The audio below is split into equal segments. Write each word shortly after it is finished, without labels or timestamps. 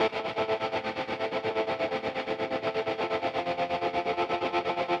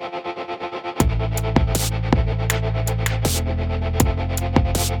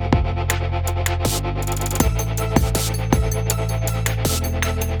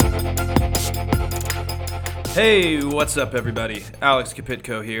Hey, what's up, everybody? Alex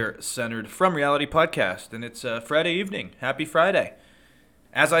Kapitko here, centered from Reality Podcast, and it's Friday evening. Happy Friday.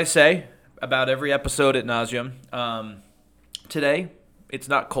 As I say about every episode at nauseum, today it's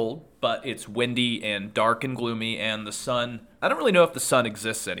not cold, but it's windy and dark and gloomy, and the sun, I don't really know if the sun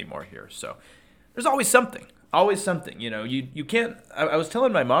exists anymore here, so there's always something. Always something, you know. You can't, I was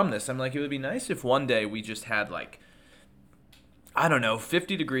telling my mom this, I'm like, it would be nice if one day we just had like, I don't know,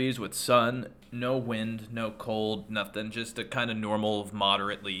 50 degrees with sun, no wind, no cold, nothing. Just a kind of normal,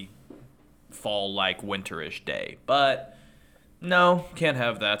 moderately fall-like winterish day. But no, can't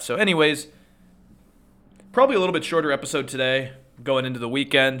have that. So anyways, probably a little bit shorter episode today. Going into the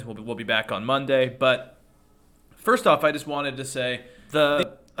weekend. We'll be back on Monday. But first off, I just wanted to say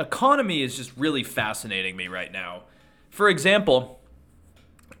the economy is just really fascinating me right now. For example,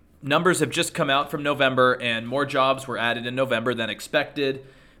 numbers have just come out from November, and more jobs were added in November than expected,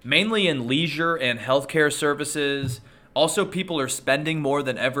 mainly in leisure and healthcare services. Also, people are spending more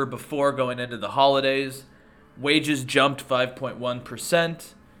than ever before going into the holidays. Wages jumped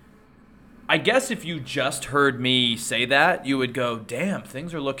 5.1%. I guess if you just heard me say that, you would go, damn,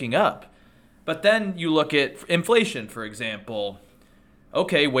 things are looking up. But then you look at inflation, for example.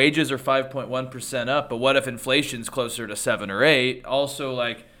 Okay, wages are 5.1% up, but what if inflation's closer to 7 or 8? Also,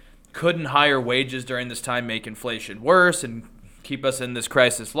 like, couldn't higher wages during this time make inflation worse and keep us in this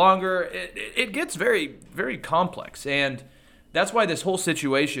crisis longer? It gets very, very complex, and that's why this whole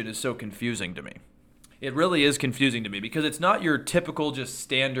situation is so confusing to me. It really is confusing to me because it's not your typical just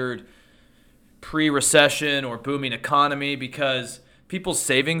standard pre-recession or booming economy, because people's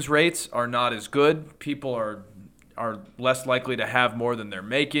savings rates are not as good. People are less likely to have more than they're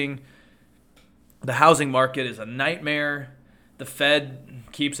making. The housing market is a nightmare. The Fed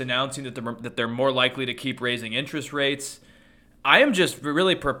keeps announcing that they're more likely to keep raising interest rates. I am just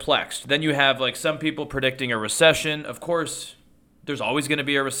really perplexed. Then you have like some people predicting a recession. Of course, there's always going to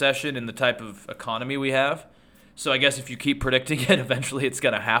be a recession in the type of economy we have. So I guess if you keep predicting it, eventually it's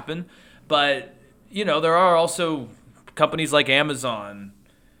going to happen. But, you know, there are also companies like Amazon.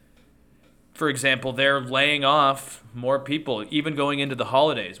 For example, they're laying off more people, even going into the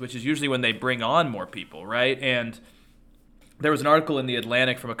holidays, which is usually when they bring on more people, right? And there was an article in The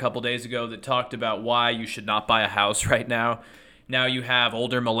Atlantic from a couple days ago that talked about why you should not buy a house right now. Now you have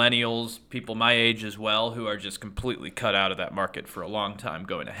older millennials, people my age as well, who are just completely cut out of that market for a long time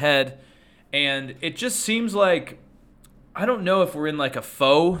going ahead. And it just seems like, I don't know if we're in like a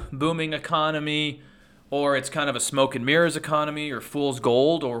faux booming economy, or it's kind of a smoke and mirrors economy, or fool's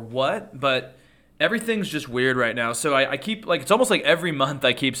gold, or what, but everything's just weird right now. So I keep, like, it's almost like every month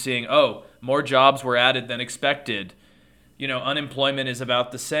I keep seeing, oh, more jobs were added than expected. You know, unemployment is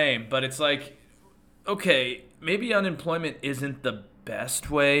about the same, but it's like, okay, maybe unemployment isn't the best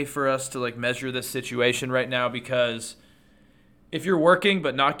way for us to like measure this situation right now, because if you're working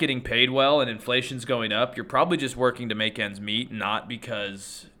but not getting paid well and inflation's going up, you're probably just working to make ends meet, not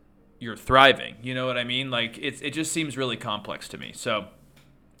because you're thriving. You know what I mean? Like, it just seems really complex to me. So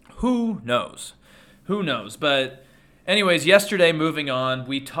who knows? Who knows? But anyways, yesterday, moving on,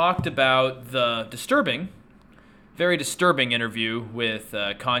 we talked about the very disturbing interview with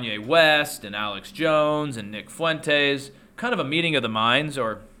Kanye West and Alex Jones and Nick Fuentes. Kind of a meeting of the minds,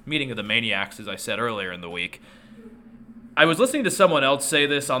 or meeting of the maniacs, as I said earlier in the week. I was listening to someone else say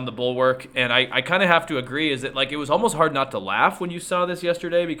this on The Bulwark, and I kind of have to agree, is that like it was almost hard not to laugh when you saw this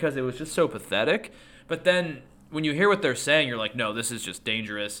yesterday, because it was just so pathetic. But then when you hear what they're saying, you're like, no, this is just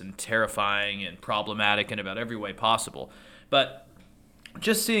dangerous and terrifying and problematic in about every way possible. But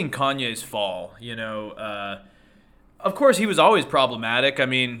just seeing Kanye's fall, you know, of course he was always problematic. I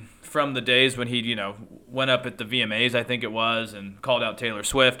mean, from the days when he, you know, went up at the VMAs, I think it was, and called out Taylor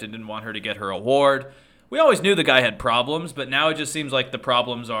Swift and didn't want her to get her award. We always knew the guy had problems, but now it just seems like the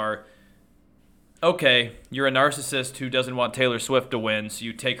problems are, okay, you're a narcissist who doesn't want Taylor Swift to win, so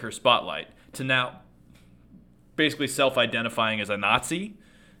you take her spotlight, to now basically self-identifying as a Nazi.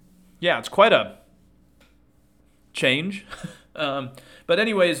 Yeah, it's quite a change. But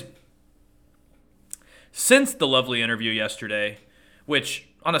anyways, since the lovely interview yesterday, which,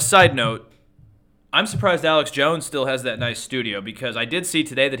 on a side note, I'm surprised Alex Jones still has that nice studio, because I did see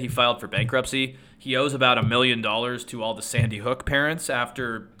today that he filed for bankruptcy. He owes about $1 million to all the Sandy Hook parents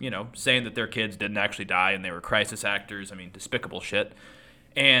after, you know, saying that their kids didn't actually die and they were crisis actors. I mean, despicable shit.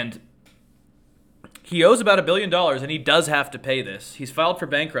 And he owes about $1 billion, and he does have to pay this. He's filed for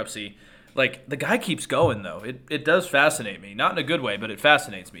bankruptcy. Like, the guy keeps going, though. It does fascinate me. Not in a good way, but it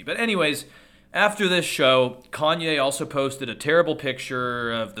fascinates me. But anyways, after this show, Kanye also posted a terrible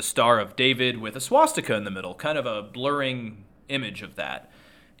picture of the Star of David with a swastika in the middle, kind of a blurring image of that.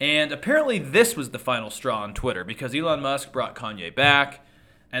 And apparently this was the final straw on Twitter because Elon Musk brought Kanye back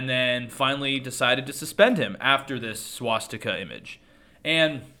and then finally decided to suspend him after this swastika image.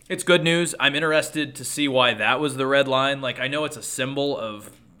 And it's good news. I'm interested to see why that was the red line. Like, I know it's a symbol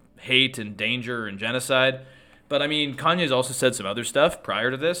of hate and danger and genocide, but I mean, Kanye's also said some other stuff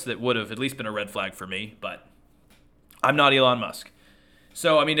prior to this that would have at least been a red flag for me, but I'm not Elon Musk.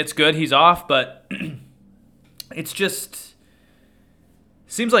 So, I mean, it's good he's off, but it's just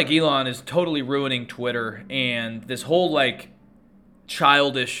seems like Elon is totally ruining Twitter and this whole, like,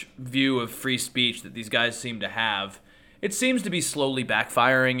 childish view of free speech that these guys seem to have. It seems to be slowly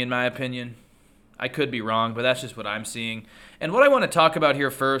backfiring, in my opinion. I could be wrong, but that's just what I'm seeing. And what I want to talk about here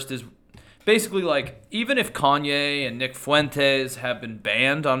first is basically, like, even if Kanye and Nick Fuentes have been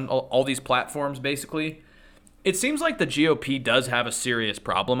banned on all these platforms, basically, it seems like the GOP does have a serious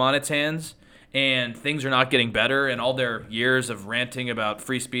problem on its hands, and things are not getting better, and all their years of ranting about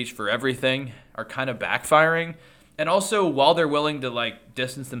free speech for everything are kind of backfiring. And also, while they're willing to, like,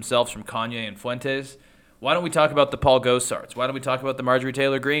 distance themselves from Kanye and Fuentes, why don't we talk about the Paul Gosarts? Why don't we talk about the Marjorie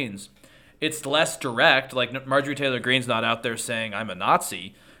Taylor Greenes? It's less direct. Like, Marjorie Taylor Greene's not out there saying, I'm a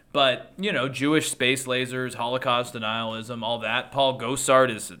Nazi. But, you know, Jewish space lasers, Holocaust denialism, all that. Paul Gosar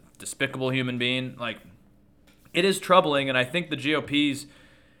is a despicable human being. Like, it is troubling, and I think the GOP's,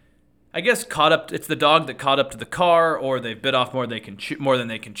 I guess, caught up. It's the dog that caught up to the car, or they've bit off more than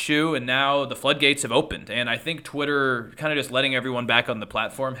they can chew, and now the floodgates have opened. And I think Twitter kind of just letting everyone back on the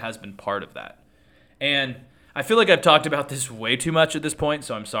platform has been part of that. And I feel like I've talked about this way too much at this point,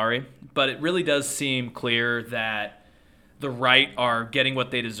 so I'm sorry. But it really does seem clear that the right are getting what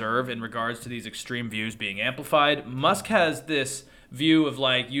they deserve in regards to these extreme views being amplified. Musk has this view of,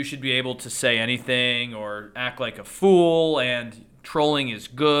 like, you should be able to say anything or act like a fool, and trolling is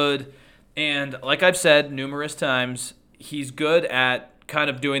good. And like I've said numerous times, he's good at kind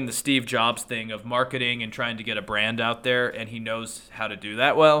of doing the Steve Jobs thing of marketing and trying to get a brand out there, and he knows how to do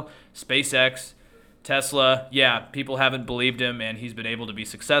that well. SpaceX, Tesla, yeah, people haven't believed him, and he's been able to be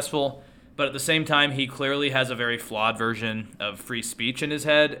successful. But at the same time, he clearly has a very flawed version of free speech in his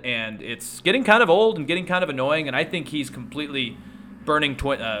head, and it's getting kind of old and getting kind of annoying, and I think he's completely burning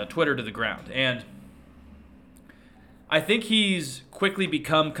Twitter to the ground. And I think he's quickly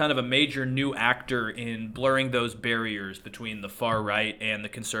become kind of a major new actor in blurring those barriers between the far right and the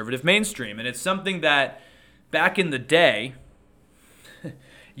conservative mainstream. And it's something that back in the day,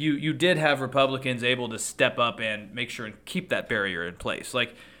 you did have Republicans able to step up and make sure and keep that barrier in place.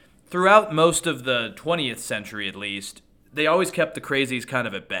 Like, throughout most of the 20th century, at least, they always kept the crazies kind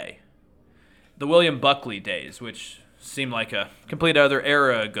of at bay. The William Buckley days, which seemed like a complete other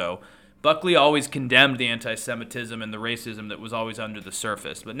era ago, Buckley always condemned the anti-Semitism and the racism that was always under the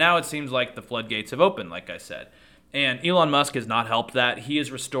surface. But now it seems like the floodgates have opened, like I said. And Elon Musk has not helped that. He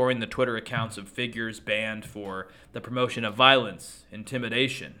is restoring the Twitter accounts of figures banned for the promotion of violence,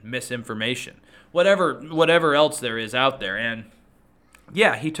 intimidation, misinformation, whatever else there is out there. And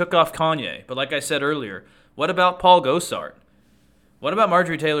yeah, he took off Kanye. But like I said earlier, what about Paul Gosar? What about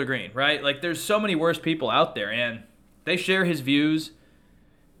Marjorie Taylor Greene, right? Like, there's so many worse people out there, and they share his views.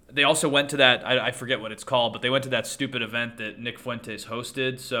 They also went to that, I forget what it's called, but they went to that stupid event that Nick Fuentes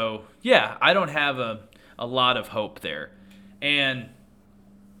hosted. So, yeah, I don't have a lot of hope there. And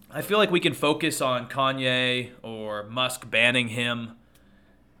I feel like we can focus on Kanye or Musk banning him,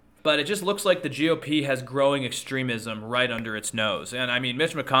 but it just looks like the GOP has growing extremism right under its nose. And, I mean,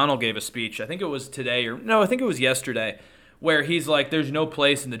 Mitch McConnell gave a speech, I think it was today, I think it was yesterday, where he's like, there's no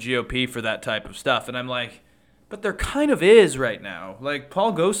place in the GOP for that type of stuff. And I'm like, but there kind of is right now. Like,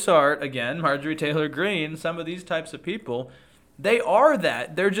 Paul Gosar, again, Marjorie Taylor Greene, some of these types of people, they are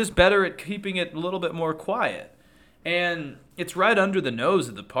that. They're just better at keeping it a little bit more quiet. And it's right under the nose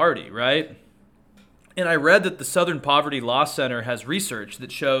of the party, right? And I read that the Southern Poverty Law Center has research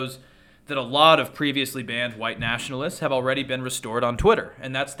that shows that a lot of previously banned white nationalists have already been restored on Twitter.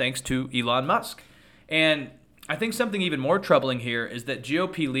 And that's thanks to Elon Musk. And I think something even more troubling here is that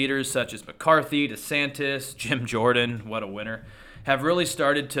GOP leaders such as McCarthy, DeSantis, Jim Jordan, what a winner, have really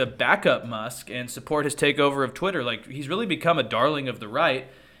started to back up Musk and support his takeover of Twitter. Like, he's really become a darling of the right.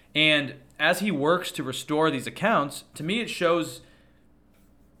 And as he works to restore these accounts, to me it shows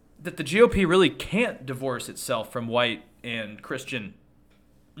that the GOP really can't divorce itself from white and Christian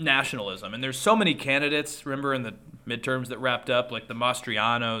nationalism. And there's so many candidates, remember in the midterms that wrapped up, like the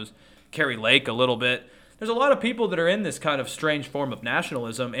Mastrianos, Carrie Lake a little bit. There's a lot of people that are in this kind of strange form of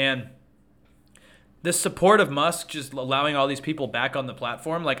nationalism, and this support of Musk just allowing all these people back on the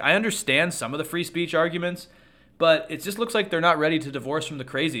platform, like, I understand some of the free speech arguments, but it just looks like they're not ready to divorce from the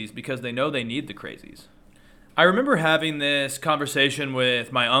crazies because they know they need the crazies. I remember having this conversation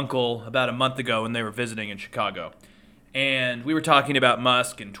with my uncle about a month ago when they were visiting in Chicago. And we were talking about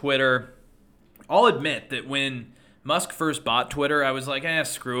Musk and Twitter. I'll admit that when Musk first bought Twitter, I was like,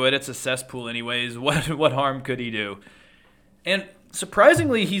 screw it. It's a cesspool anyways. What harm could he do? And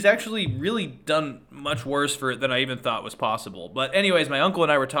surprisingly, he's actually really done much worse for it than I even thought was possible. But anyways, my uncle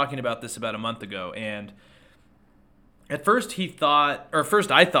and I were talking about this about a month ago, and at first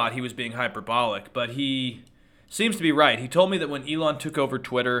I thought he was being hyperbolic, but he seems to be right. He told me that when Elon took over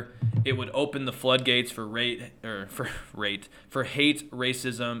Twitter, it would open the floodgates for hate,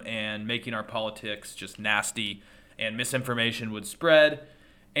 racism, and making our politics just nasty, and misinformation would spread.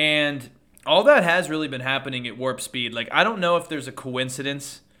 And all that has really been happening at warp speed. Like, I don't know if there's a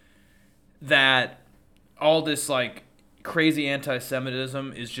coincidence that all this like crazy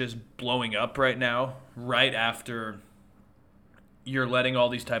anti-Semitism is just blowing up right now, right after you're letting all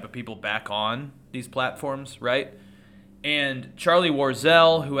these type of people back on these platforms, right? And Charlie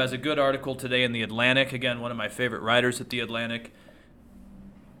Warzel, who has a good article today in The Atlantic, again, one of my favorite writers at The Atlantic,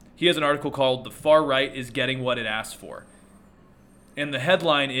 he has an article called "The Far Right is Getting What It Asked For." And the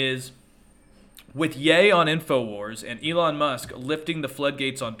headline is, with Ye on InfoWars and Elon Musk lifting the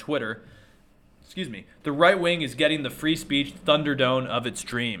floodgates on Twitter, the right wing is getting the free speech thunderdome of its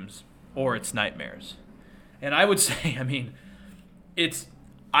dreams, or its nightmares. And I would say,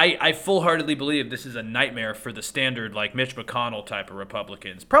 I full-heartedly believe this is a nightmare for the standard, like, Mitch McConnell type of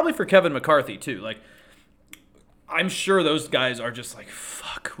Republicans. Probably for Kevin McCarthy, too. Like, I'm sure those guys are just like,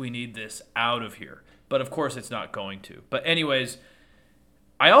 fuck, we need this out of here. But, of course, it's not going to. But anyways,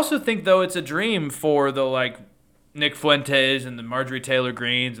 I also think, though, it's a dream for the, like, Nick Fuentes and the Marjorie Taylor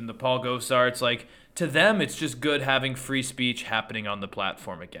Greens and the Paul Gosarts. Like, to them, it's just good having free speech happening on the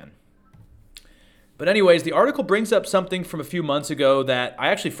platform again. But anyways, the article brings up something from a few months ago that I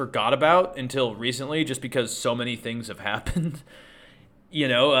actually forgot about until recently, just because so many things have happened.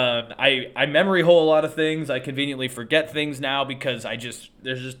 I memory hole a lot of things. I conveniently forget things now because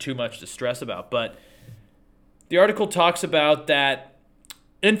there's just too much to stress about. But the article talks about that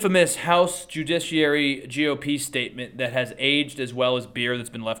infamous House Judiciary GOP statement that has aged as well as beer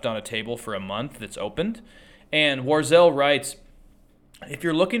that's been left on a table for a month that's opened. And Warzel writes, if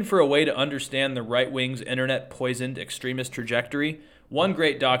you're looking for a way to understand the right wing's internet-poisoned extremist trajectory, one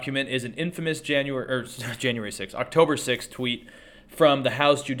great document is an infamous October 6th tweet from the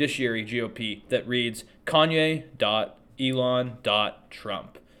House Judiciary GOP that reads,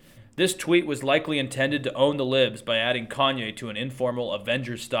 Kanye.Elon.Trump. This tweet was likely intended to own the libs by adding Kanye to an informal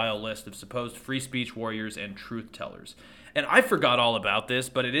Avengers-style list of supposed free speech warriors and truth-tellers. And I forgot all about this,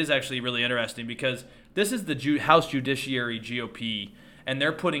 but it is actually really interesting because this is the House Judiciary GOP, and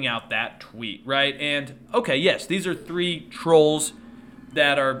they're putting out that tweet, right? And, okay, yes, these are three trolls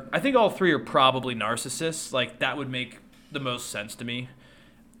that are, I think all three are probably narcissists. Like, that would make the most sense to me.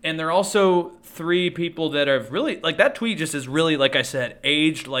 And they're also three people that have really, like, that tweet just is really, like I said,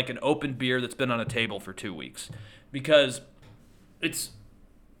 aged like an open beer that's been on a table for 2 weeks. Because it's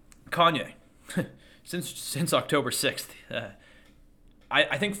Kanye. since October 6th.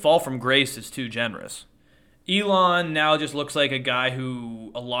 I think fall from grace is too generous. Elon now just looks like a guy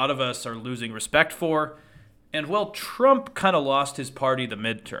who a lot of us are losing respect for. And, well, Trump kind of lost his party the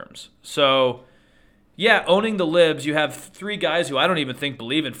midterms. So, yeah, owning the libs, you have three guys who I don't even think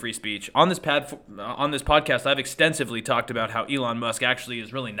believe in free speech. On this podcast, I've extensively talked about how Elon Musk actually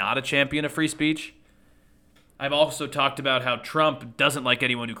is really not a champion of free speech. I've also talked about how Trump doesn't like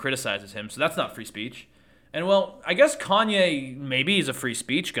anyone who criticizes him, so that's not free speech. And, well, I guess Kanye, maybe he's a free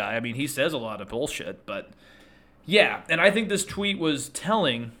speech guy. I mean, he says a lot of bullshit, but yeah. And I think this tweet was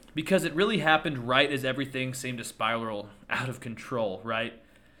telling because it really happened right as everything seemed to spiral out of control, right?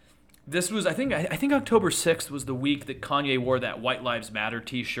 This was, I think October 6th was the week that Kanye wore that White Lives Matter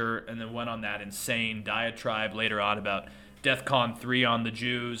t-shirt and then went on that insane diatribe later on about DEFCON 3 on the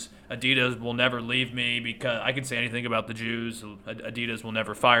Jews. Adidas will never leave me because I can say anything about the Jews. Adidas will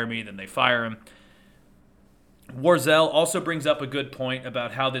never fire me, then they fire him. Warzel also brings up a good point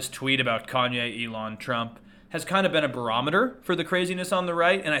about how this tweet about Kanye, Elon, Trump has kind of been a barometer for the craziness on the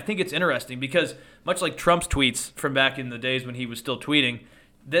right. And I think it's interesting because much like Trump's tweets from back in the days when he was still tweeting,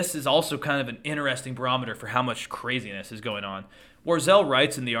 this is also kind of an interesting barometer for how much craziness is going on. Warzel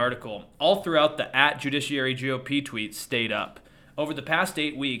writes in the article, all throughout the @Judiciary GOP tweets stayed up. Over the past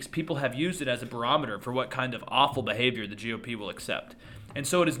 8 weeks, people have used it as a barometer for what kind of awful behavior the GOP will accept. And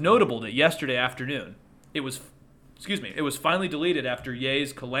so it is notable that yesterday afternoon, it was finally deleted after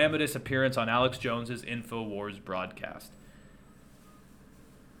Ye's calamitous appearance on Alex Jones's InfoWars broadcast.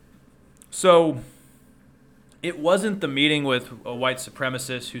 So, It wasn't the meeting with a white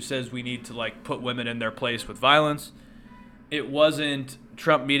supremacist who says we need to put women in their place with violence. It wasn't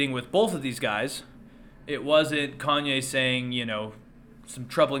Trump meeting with both of these guys. It wasn't Kanye saying, some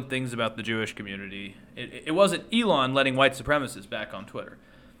troubling things about the Jewish community. It wasn't Elon letting white supremacists back on Twitter.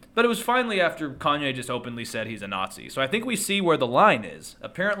 But it was finally after Kanye just openly said he's a Nazi. So I think we see where the line is.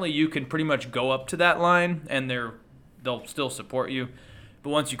 Apparently you can pretty much go up to that line and they'll still support you. But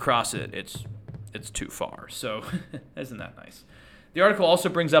once you cross it, it's too far. So isn't that nice? The article also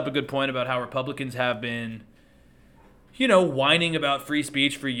brings up a good point about how Republicans have been, whining about free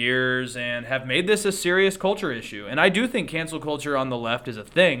speech for years and have made this a serious culture issue. And I do think cancel culture on the left is a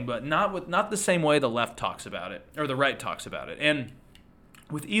thing, but not the same way the left talks about it, or the right talks about it. And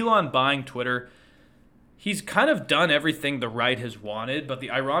with Elon buying Twitter, he's kind of done everything the right has wanted, but the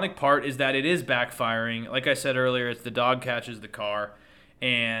ironic part is that it is backfiring. Like I said earlier, it's the dog catches the car,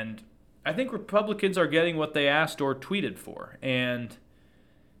 and I think Republicans are getting what they asked or tweeted for. And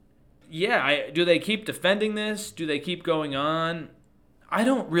do they keep defending this? Do they keep going on? I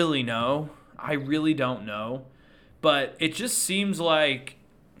don't really know. I really don't know. But it just seems like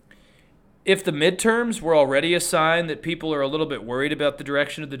if the midterms were already a sign that people are a little bit worried about the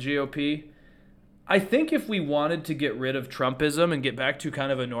direction of the GOP, I think if we wanted to get rid of Trumpism and get back to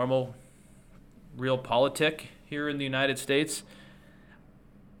kind of a normal, real politic here in the United States,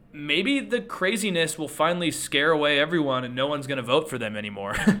 maybe the craziness will finally scare away everyone and no one's going to vote for them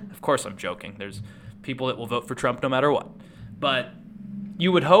anymore. Of course, I'm joking. There's people that will vote for Trump no matter what. But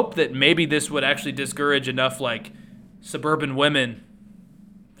you would hope that maybe this would actually discourage enough suburban women,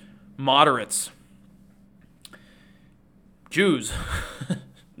 moderates, Jews.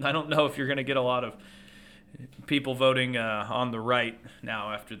 I don't know if you're going to get a lot of people voting on the right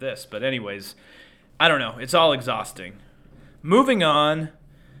now after this. But anyways, I don't know. It's all exhausting. Moving on,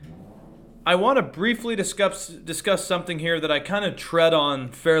 I want to briefly discuss something here that I kind of tread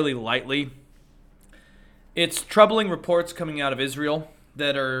on fairly lightly. It's troubling reports coming out of Israel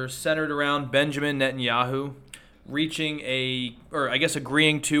that are centered around Benjamin Netanyahu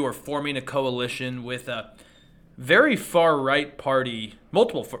agreeing to or forming a coalition with a very far-right party,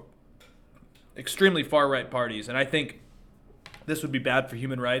 extremely far-right parties. And I think this would be bad for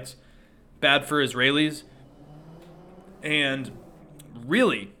human rights, bad for Israelis, and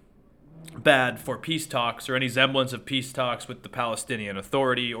really bad for peace talks or any semblance of peace talks with the Palestinian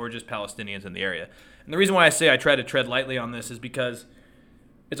Authority or just Palestinians in the area. And the reason why I say I try to tread lightly on this is because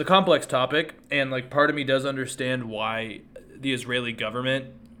it's a complex topic, and part of me does understand why the Israeli government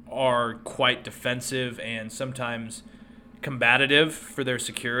are quite defensive and sometimes combative for their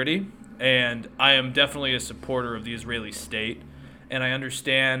security. And I am definitely a supporter of the Israeli state, and I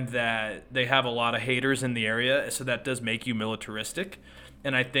understand that they have a lot of haters in the area, so that does make you militaristic.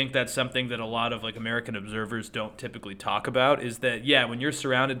 And I think that's something that a lot of American observers don't typically talk about, is that, when you're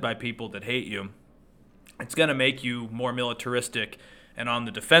surrounded by people that hate you, it's going to make you more militaristic and on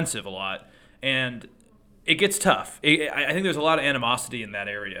the defensive a lot. And it gets tough. I think there's a lot of animosity in that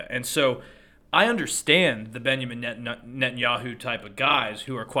area. And so I understand the Benjamin Netanyahu type of guys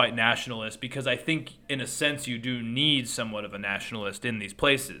who are quite nationalist, because I think in a sense you do need somewhat of a nationalist in these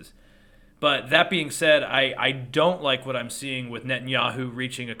places. But that being said, I don't like what I'm seeing with Netanyahu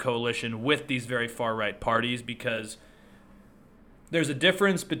reaching a coalition with these very far-right parties, because there's a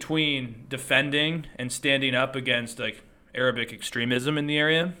difference between defending and standing up against Arabic extremism in the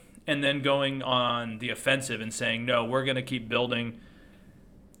area and then going on the offensive and saying, no, we're going to keep building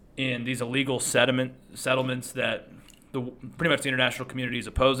in these illegal settlements that pretty much the international community is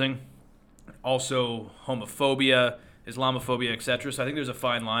opposing. Also homophobia, Islamophobia, etc. So I think there's a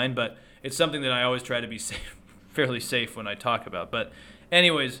fine line, but it's something that I always try to be fairly safe when I talk about. But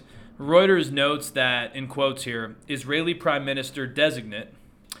anyways, Reuters notes that, in quotes here, Israeli Prime Minister designate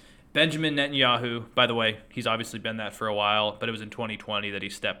Benjamin Netanyahu, by the way, he's obviously been that for a while, but it was in 2020 that he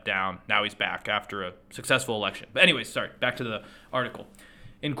stepped down. Now he's back after a successful election. But anyways, sorry, back to the article.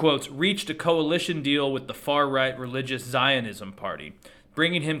 In quotes, reached a coalition deal with the far-right religious Zionism party,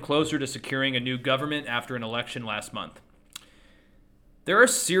 bringing him closer to securing a new government after an election last month. There are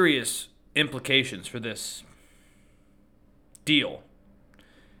serious implications for this deal,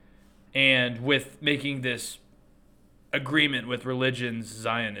 and with making this agreement with religious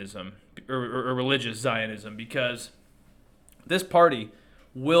Zionism, because this party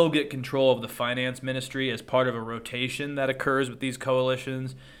will get control of the finance ministry as part of a rotation that occurs with these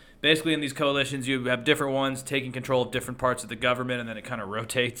coalitions. Basically, in these coalitions, you have different ones taking control of different parts of the government, and then it kind of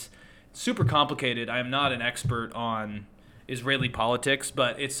rotates. It's super complicated. I am not an expert on Israeli politics,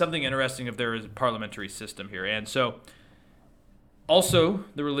 but it's something interesting if there is a parliamentary system here. And so Also,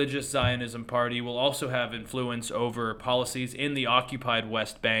 the religious Zionism party will also have influence over policies in the occupied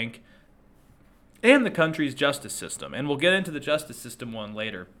West Bank and the country's justice system. And we'll get into the justice system one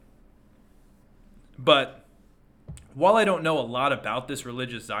later. But while I don't know a lot about this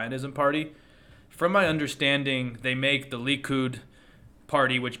religious Zionism party, from my understanding, they make the Likud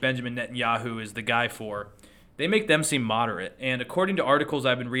party, which Benjamin Netanyahu is the guy for, they make them seem moderate. And according to articles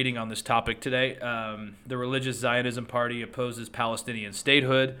I've been reading on this topic today, the religious Zionism party opposes Palestinian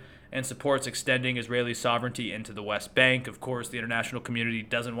statehood and supports extending Israeli sovereignty into the West Bank. Of course, the international community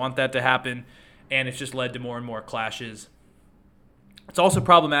doesn't want that to happen, and it's just led to more and more clashes. It's also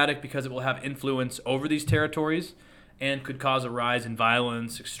problematic because it will have influence over these territories and could cause a rise in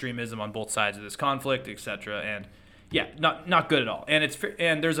violence, extremism on both sides of this conflict, etc. And yeah, not good at all.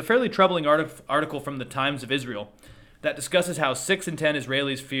 And there's a fairly troubling article from the Times of Israel that discusses how 6 in 10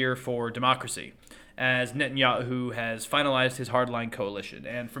 Israelis fear for democracy, as Netanyahu has finalized his hardline coalition.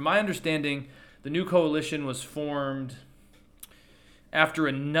 And from my understanding, the new coalition was formed after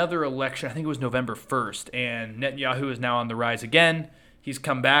another election. I think it was November 1st, and Netanyahu is now on the rise again. He's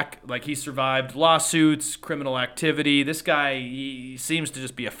come back, like he survived lawsuits, criminal activity. This guy, he seems to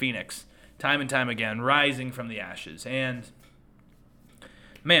just be a phoenix, time and time again, rising from the ashes. And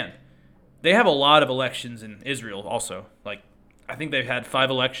man, they have a lot of elections in Israel also. Like, I think they've had 5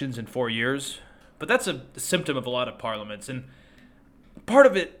 elections in 4 years, but that's a symptom of a lot of parliaments. And part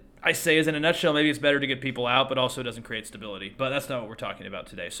of it, I say, is in a nutshell, maybe it's better to get people out, but also doesn't create stability. But that's not what we're talking about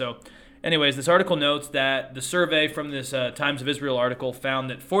today. So anyways, this article notes that the survey from this Times of Israel article found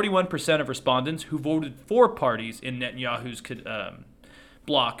that 41% of respondents who voted for parties in Netanyahu's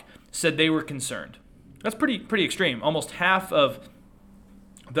bloc said they were concerned. That's pretty extreme. Almost half of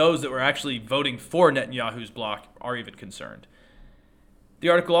those that were actually voting for Netanyahu's bloc are even concerned. The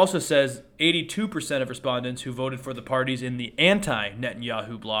article also says 82% of respondents who voted for the parties in the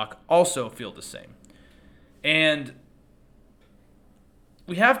anti-Netanyahu bloc also feel the same. And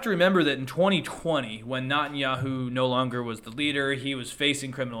we have to remember that in 2020, when Netanyahu no longer was the leader, he was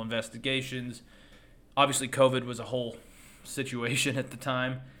facing criminal investigations. Obviously, COVID was a whole situation at the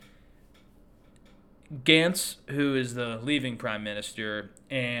time. Gantz, who is the leaving prime minister,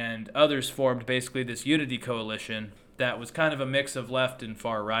 and others formed basically this unity coalition that was kind of a mix of left and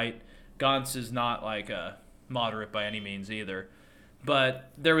far right. Gantz is not like a moderate by any means either.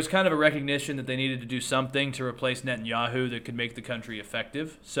 But there was kind of a recognition that they needed to do something to replace Netanyahu that could make the country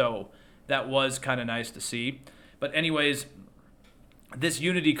effective. So that was kind of nice to see. But anyways, this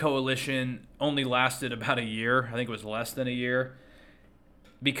unity coalition only lasted about a year. I think it was less than a year,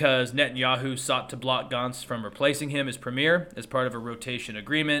 because Netanyahu sought to block Gantz from replacing him as premier as part of a rotation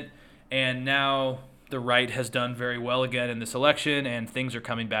agreement. And now the right has done very well again in this election, and things are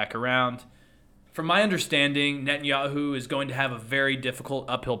coming back around. From my understanding, Netanyahu is going to have a very difficult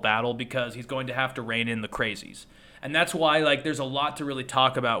uphill battle because he's going to have to rein in the crazies. And that's why there's a lot to really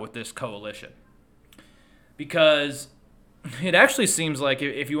talk about with this coalition. Because it actually seems like,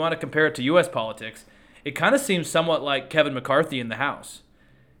 if you want to compare it to U.S. politics, it kind of seems somewhat like Kevin McCarthy in the House,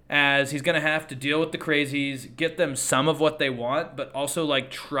 as he's going to have to deal with the crazies, get them some of what they want, but also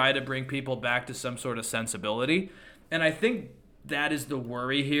try to bring people back to some sort of sensibility. And I think that is the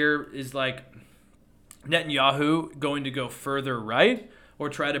worry here, is Netanyahu going to go further right or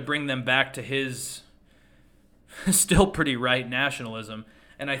try to bring them back to his still pretty right nationalism.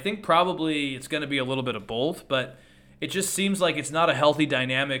 And I think probably it's going to be a little bit of both, but it just seems like it's not a healthy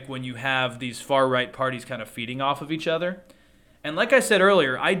dynamic when you have these far right parties kind of feeding off of each other. And like I said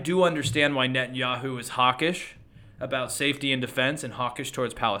earlier, I do understand why Netanyahu is hawkish about safety and defense and hawkish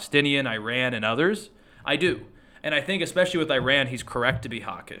towards Palestinian, Iran, and others. I do. And I think especially with Iran, he's correct to be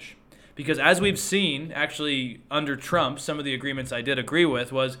hawkish. Because as we've seen, actually under Trump, some of the agreements I did agree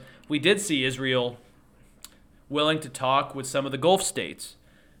with was we did see Israel willing to talk with some of the Gulf states.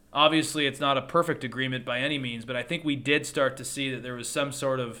 Obviously, it's not a perfect agreement by any means, but I think we did start to see that there was some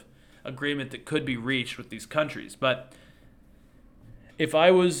sort of agreement that could be reached with these countries. But if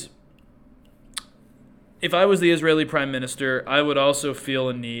I was the Israeli prime minister, I would also feel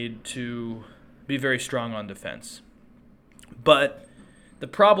a need to be very strong on defense. But the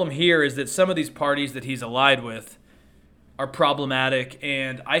problem here is that some of these parties that he's allied with are problematic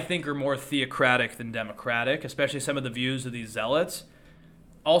and I think are more theocratic than democratic, especially some of the views of these zealots.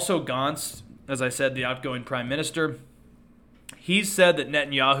 Also, Gantz, as I said, the outgoing prime minister, he's said that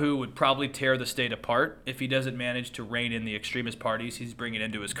Netanyahu would probably tear the state apart if he doesn't manage to rein in the extremist parties he's bringing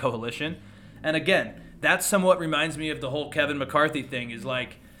into his coalition. And again, that somewhat reminds me of the whole Kevin McCarthy thing, is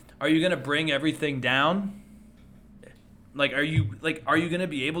are you going to bring everything down? Are you going to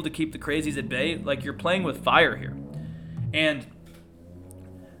be able to keep the crazies at bay? You're playing with fire here. And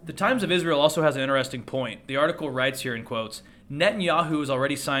The Times of Israel also has an interesting point. The article writes here in quotes, Netanyahu has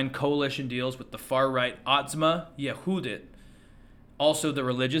already signed coalition deals with the far-right Otzma Yehudit, also the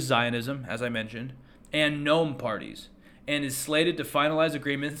religious Zionism, as I mentioned, and Noam parties, and is slated to finalize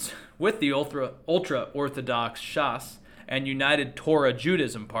agreements with the ultra-Orthodox Shas and United Torah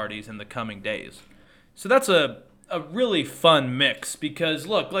Judaism parties in the coming days. So that's a really fun mix because,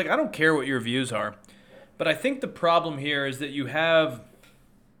 look, I don't care what your views are, but I think the problem here is that you have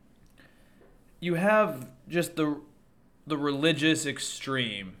just the religious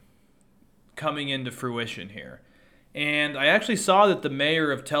extreme coming into fruition here. And I actually saw that the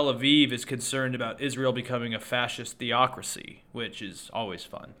mayor of Tel Aviv is concerned about Israel becoming a fascist theocracy, which is always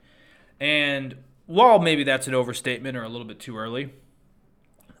fun. And while maybe that's an overstatement or a little bit too early,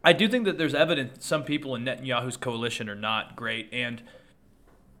 I do think that there's evidence that some people in Netanyahu's coalition are not great and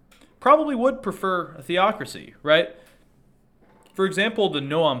probably would prefer a theocracy, right? For example, the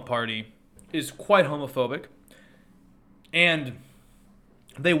Noam party is quite homophobic, and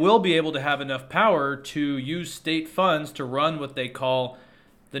they will be able to have enough power to use state funds to run what they call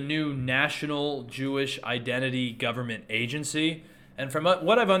the new National Jewish Identity Government Agency. And from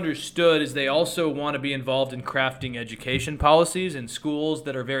what I've understood is they also want to be involved in crafting education policies in schools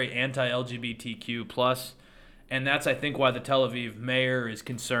that are very anti-LGBTQ+. And that's, I think, why the Tel Aviv mayor is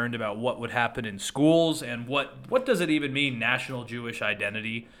concerned about what would happen in schools and what does it even mean, national Jewish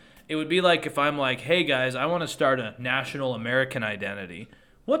identity. It would be like if I'm like, hey guys, I want to start a national American identity.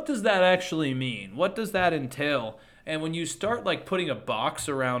 What does that actually mean? What does that entail? And when you start putting a box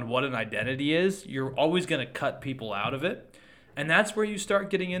around what an identity is, you're always going to cut people out of it. And that's where you start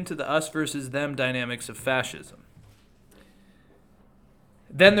getting into the us versus them dynamics of fascism.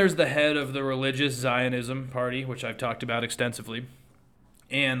 Then there's the head of the religious Zionism party, which I've talked about extensively.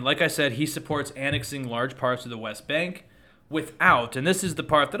 And like I said, he supports annexing large parts of the West Bank without, and this is the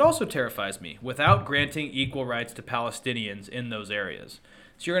part that also terrifies me, without granting equal rights to Palestinians in those areas.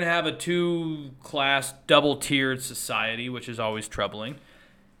 So you're going to have a two-class, double-tiered society, which is always troubling.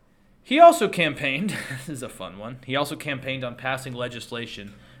 He also campaigned, this is a fun one, he also campaigned on passing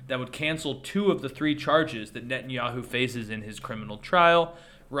legislation that would cancel 2 of the 3 charges that Netanyahu faces in his criminal trial,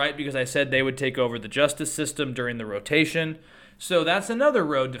 right? Because I said they would take over the justice system during the rotation. So that's another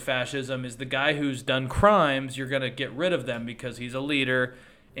road to fascism, is the guy who's done crimes, you're going to get rid of them because he's a leader,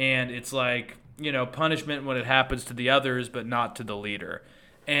 and it's punishment when it happens to the others, but not to the leader.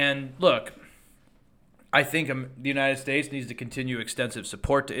 And look, I think the United States needs to continue extensive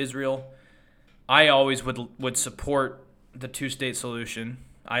support to Israel. I always would support the two-state solution.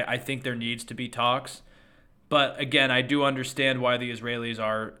 I think there needs to be talks. But again, I do understand why the Israelis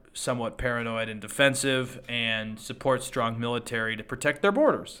are somewhat paranoid and defensive and support strong military to protect their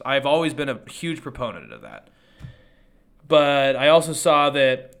borders. I've always been a huge proponent of that. But I also saw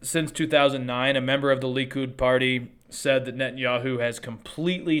that since 2009, a member of the Likud party said that Netanyahu has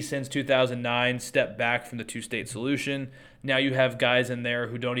completely, since 2009, stepped back from the two-state solution. Now you have guys in there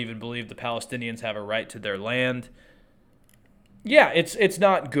who don't even believe the Palestinians have a right to their land. Yeah, it's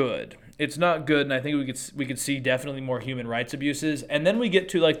not good. It's not good, and I think we could see definitely more human rights abuses. And then we get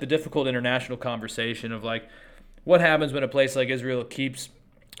to the difficult international conversation of what happens when a place like Israel keeps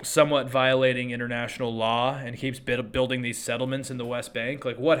somewhat violating international law and keeps building these settlements in the West Bank.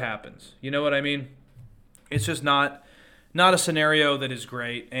 What happens? You know what I mean? It's just not a scenario that is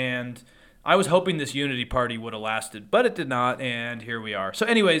great, and I was hoping this unity party would have lasted, but it did not, and here we are. So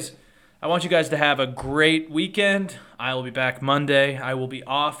anyways, I want you guys to have a great weekend. I will be back Monday. I will be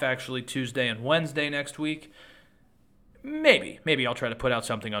off actually Tuesday and Wednesday next week. Maybe I'll try to put out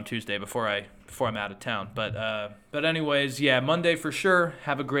something on Tuesday before I'm out of town. But anyways, yeah, Monday for sure.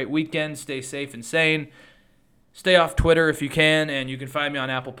 Have a great weekend. Stay safe and sane. Stay off Twitter if you can, and you can find me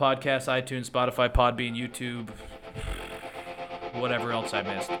on Apple Podcasts, iTunes, Spotify, Podbean, YouTube, whatever else I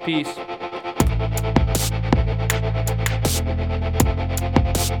missed. Peace.